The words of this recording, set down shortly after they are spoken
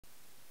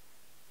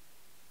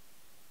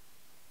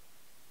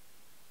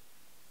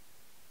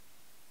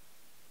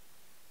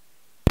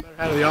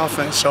out of the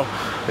offense. So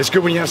it's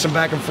good when you have some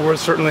back and forth.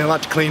 Certainly a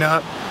lot to clean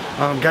up.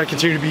 Got to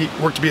continue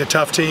to work to be a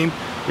tough team.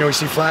 You know, we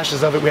see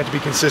flashes of it. We have to be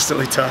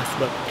consistently tough,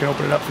 but can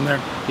open it up from there.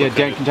 Yeah,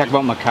 Dan, can you talk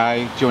about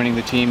Makai joining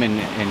the team and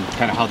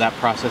kind of how that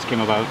process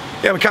came about?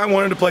 Yeah, Makai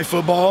wanted to play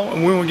football,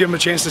 and we want to give him a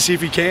chance to see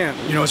if he can.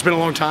 You know, it's been a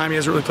long time. He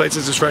hasn't really played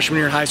since his freshman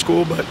year in high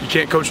school, but you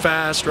can't coach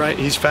fast, right?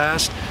 He's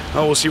fast.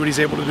 We'll see what he's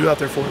able to do out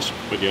there for us.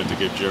 But you have to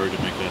give Jerry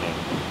to make that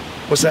happen.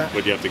 What's that?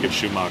 But you have to give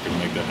Schumacher to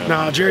make that happen.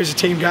 No, Jerry's a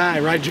team guy,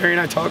 right? Jerry and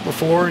I talked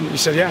before, and he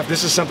said, yeah, if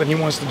this is something he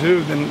wants to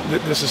do, then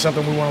this is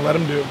something we want to let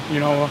him do.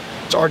 You know,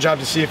 it's our job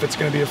to see if it's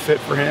going to be a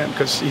fit for him,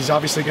 because he's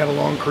obviously got a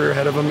long career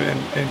ahead of him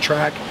in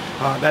track.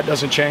 That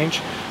doesn't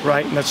change,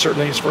 right? And that's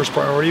certainly his first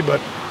priority,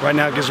 but right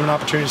now it gives him an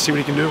opportunity to see what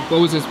he can do.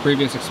 What was his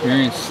previous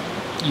experience?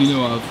 You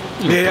know of?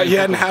 Yeah, he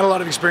hadn't had a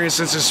lot of experience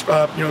since his,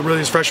 really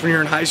his freshman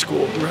year in high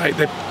school, right?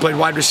 They played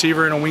wide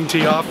receiver in a wing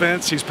tee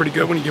offense. He's pretty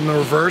good when you give him the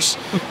reverse,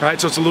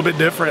 right? So it's a little bit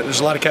different. There's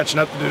a lot of catching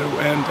up to do,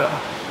 and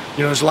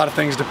there's a lot of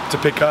things to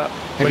pick up.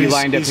 Have you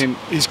lined up him?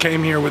 He's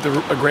came here with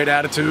a great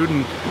attitude,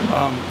 and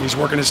he's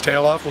working his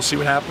tail off. We'll see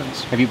what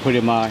happens. Have you put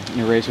him in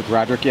a race with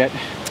Roderick yet?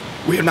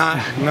 We have not.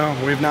 No,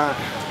 we have not.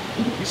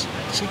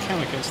 Does he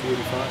count against the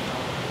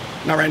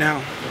 85? Not right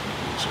now.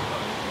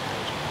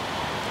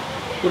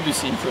 What have you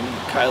seen from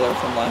Kyler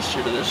from last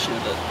year to this year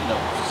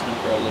that, is going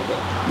to grow a little bit?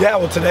 Yeah,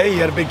 well, today he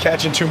had a big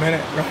catch in 2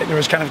 minutes, right? There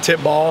was kind of a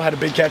tip ball, had a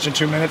big catch in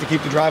 2 minutes to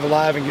keep the drive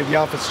alive and give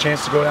the offense a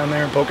chance to go down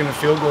there and poke in a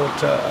field goal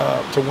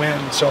to win.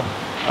 So,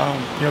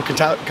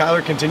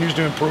 Kyler continues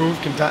to improve.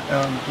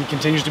 He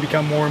continues to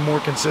become more and more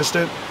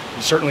consistent.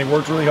 He certainly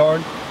worked really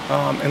hard,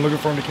 and looking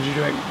for him to continue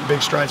to make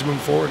big strides moving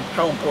forward.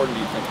 How important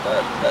do you think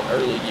that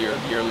early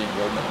yearly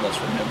roadmap was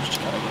for him, just to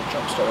kind of get a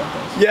jump start on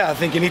things? Yeah, I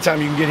think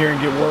anytime you can get here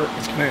and get work,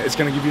 it's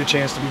gonna give you a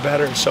chance to be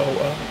better. So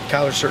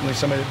Kyler's certainly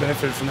somebody that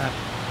benefited from that.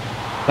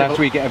 Last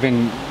week,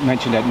 Evan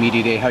mentioned at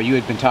Media Day how you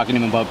had been talking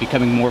to him about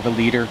becoming more of a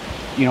leader.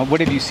 What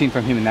have you seen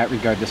from him in that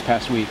regard this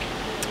past week?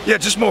 Yeah,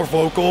 just more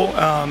vocal,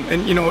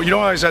 and you don't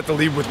always have to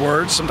lead with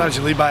words. Sometimes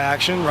you lead by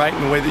action, right,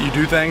 in the way that you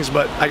do things.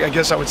 But I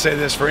guess I would say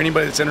this, for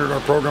anybody that's entered our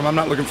program, I'm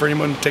not looking for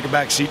anyone to take a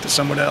back seat to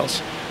someone else,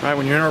 right?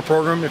 When you're in our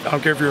program, I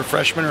don't care if you're a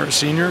freshman or a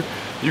senior,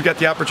 you've got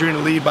the opportunity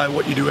to lead by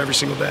what you do every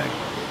single day.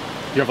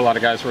 You have a lot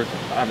of guys who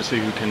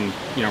can,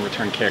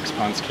 return kicks,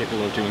 punts,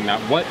 capable of doing that.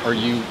 What are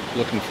you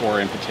looking for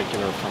in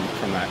particular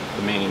from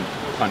the main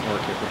punt or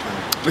kick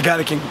returner? The guy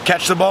that can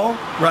catch the ball,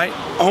 right,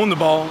 own the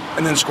ball,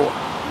 and then score.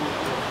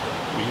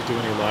 Will you do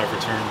any live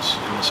returns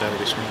in the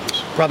Saturday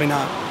scrimmages? Probably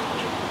not.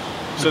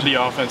 So the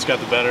offense got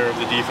the better of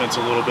the defense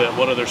a little bit.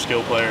 What other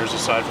skill players,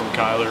 aside from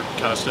Kyler,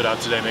 kind of stood out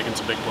today making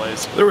some big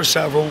plays? There were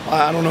several.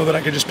 I don't know that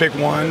I could just pick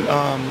one.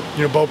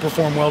 Bo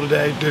performed well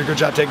today, did a good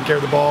job taking care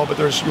of the ball, but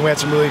we had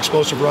some really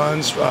explosive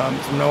runs from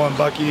Noah and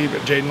Bucky.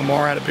 Jaden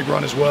Lamar had a big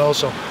run as well.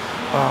 So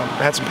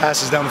had some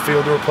passes down the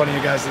field. There were plenty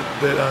of guys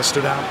that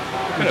stood out.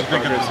 What kind of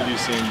progress have you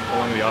seen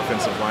along the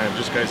offensive line of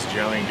just guys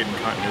gelling, getting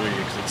continuity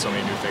because it's so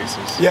many new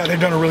faces? Yeah, they've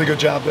done a really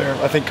good job there.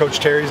 I think Coach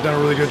Terry's done a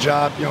really good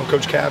job.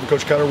 Coach Cav and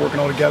Coach Cutter working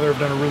all together have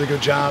done a really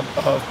good job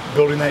of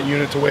building that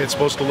unit the way it's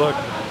supposed to look.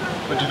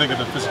 What do you think of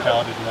the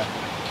physicality today?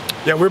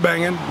 Yeah, we're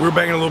banging. We're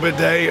banging a little bit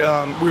today.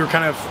 We were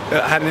kind of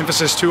had an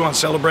emphasis too on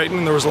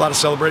celebrating. There was a lot of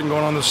celebrating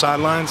going on the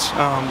sidelines,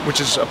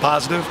 which is a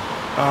positive.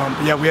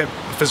 But yeah, we had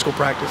physical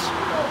practice.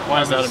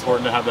 Why is that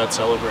important to have that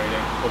celebrating?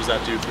 What does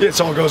that do for you? It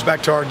all goes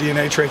back to our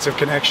DNA traits of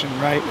connection,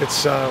 right?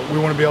 It's we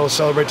want to be able to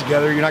celebrate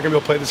together. You're not going to be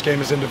able to play this game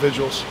as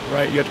individuals,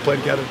 right? You have to play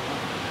together.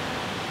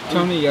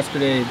 Tony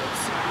yesterday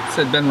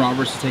said Ben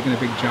Roberts has taken a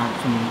big jump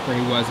from where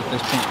he was at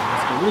this point.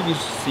 What have you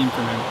seen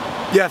from him?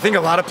 Yeah, I think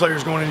a lot of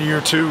players going into year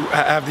two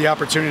have the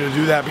opportunity to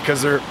do that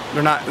because their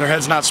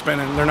head's not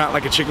spinning. They're not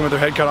like a chicken with their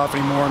head cut off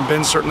anymore. And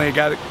Ben's certainly a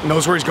guy that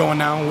knows where he's going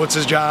now, what's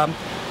his job,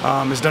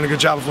 has done a good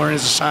job of learning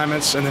his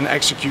assignments and then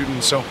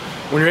executing. So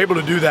when you're able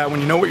to do that, when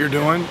you know what you're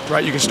doing,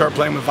 right, you can start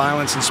playing with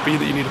violence and speed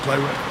that you need to play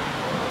with.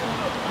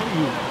 How do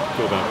you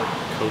go about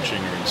coaching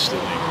or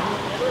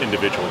instilling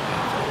individual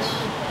confidence?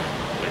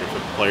 Like if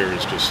a player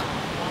is just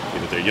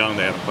either they're young,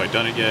 they haven't quite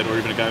done it yet, or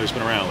even a guy who's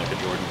been around like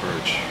a Jordan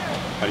Birch.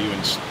 How do you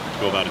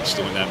go about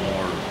instilling that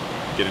more,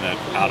 getting that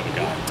out of a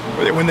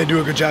guy? When they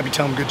do a good job, you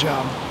tell them good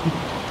job.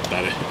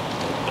 That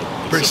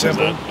it? Pretty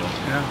simple.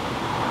 Yeah.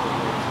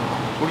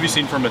 What have you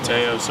seen from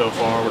Mateo so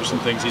far? What are some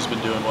things he's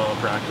been doing well in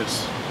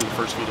practice through the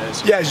first few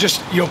days? Yeah, it's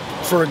just,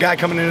 for a guy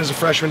coming in as a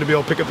freshman to be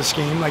able to pick up the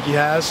scheme like he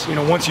has,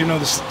 once you know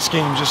the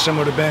scheme, just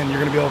similar to Ben, you're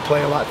going to be able to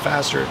play a lot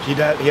faster. He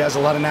has a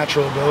lot of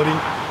natural ability,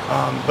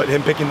 but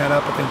him picking that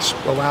up, I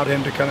think, allowed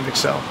him to kind of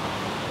excel.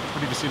 What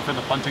have you seen from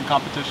the punting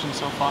competition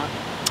so far?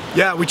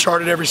 Yeah, we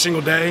chart it every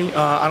single day.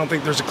 I don't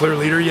think there's a clear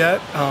leader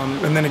yet.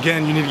 And then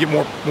again, you need to get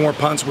more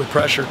punts with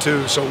pressure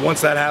too. So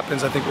once that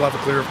happens, I think we'll have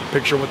a clear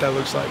picture of what that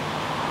looks like.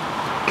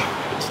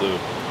 What's the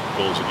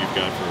goals that you've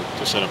got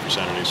to set up for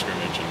Saturday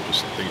scrimmage, and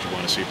just things you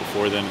want to see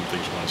before then and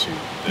things you want to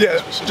see?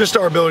 Yeah, just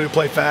our ability to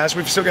play fast.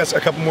 We've still got a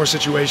couple more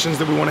situations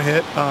that we want to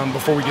hit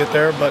before we get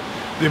there, but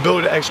the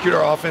ability to execute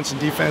our offense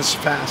and defense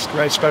fast,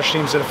 right? Special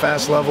teams at a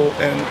fast level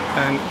and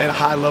a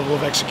high level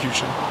of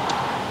execution.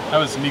 How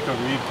has Nico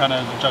Reed kind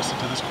of adjusted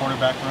to this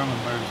quarterback room,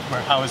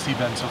 and how has he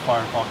been so far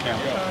in fall camp?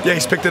 Yeah,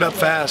 he's picked it up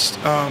fast.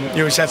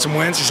 He's had some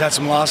wins, he's had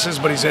some losses,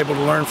 but he's able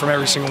to learn from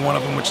every single one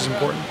of them, which is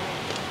important.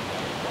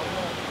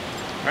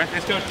 All right,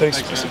 let's go.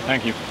 Thanks.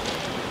 Thank you.